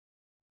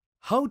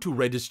How to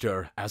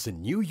register as a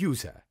new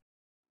user.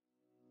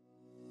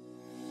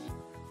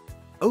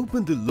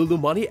 Open the LuLu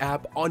Money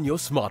app on your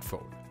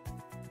smartphone.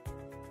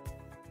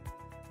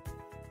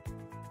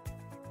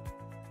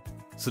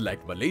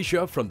 Select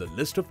Malaysia from the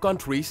list of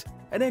countries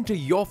and enter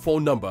your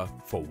phone number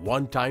for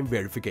one-time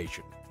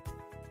verification.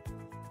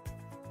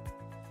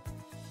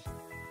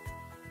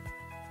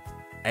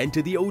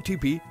 Enter the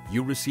OTP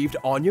you received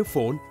on your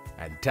phone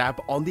and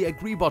tap on the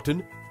Agree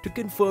button to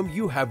confirm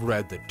you have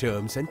read the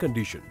terms and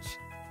conditions.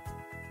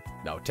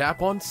 Now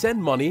tap on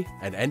Send Money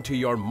and enter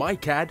your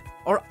MyCAD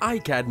or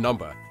iCAD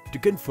number to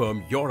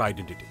confirm your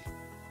identity.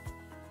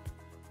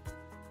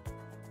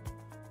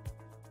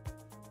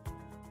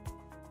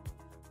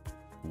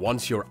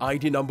 Once your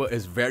ID number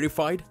is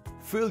verified,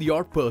 fill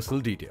your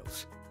personal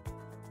details.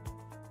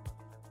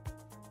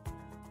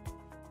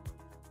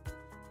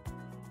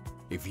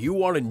 If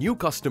you are a new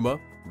customer,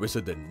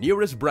 visit the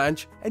nearest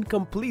branch and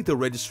complete the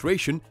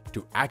registration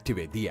to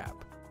activate the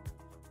app.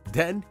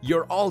 Then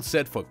you're all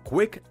set for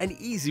quick and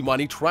easy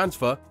money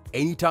transfer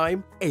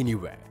anytime,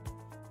 anywhere.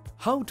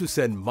 How to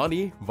send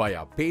money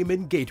via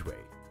payment gateway.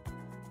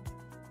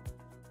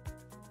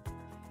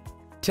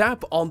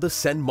 Tap on the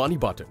Send Money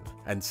button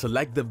and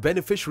select the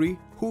beneficiary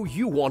who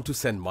you want to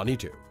send money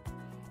to.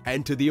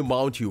 Enter the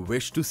amount you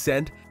wish to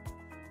send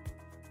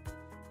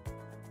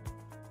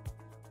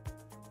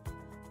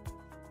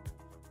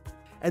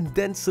and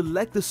then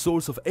select the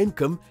source of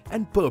income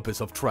and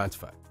purpose of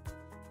transfer.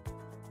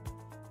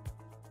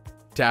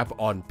 Tap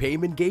on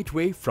Payment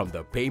Gateway from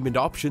the payment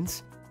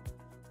options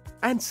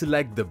and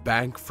select the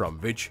bank from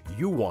which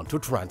you want to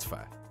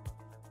transfer.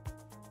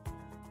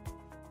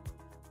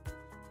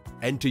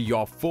 Enter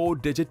your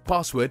 4-digit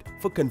password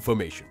for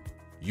confirmation.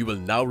 You will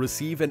now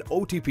receive an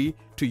OTP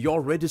to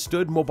your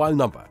registered mobile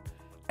number.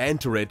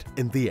 Enter it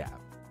in the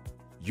app.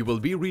 You will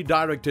be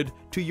redirected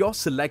to your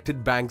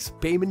selected bank's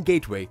payment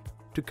gateway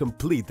to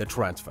complete the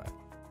transfer.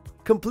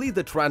 Complete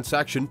the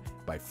transaction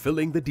by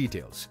filling the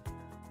details.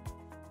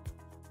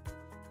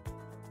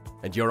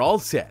 And you're all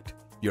set.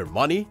 Your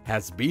money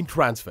has been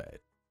transferred.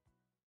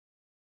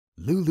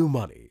 LuLu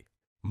Money.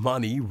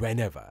 Money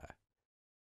whenever.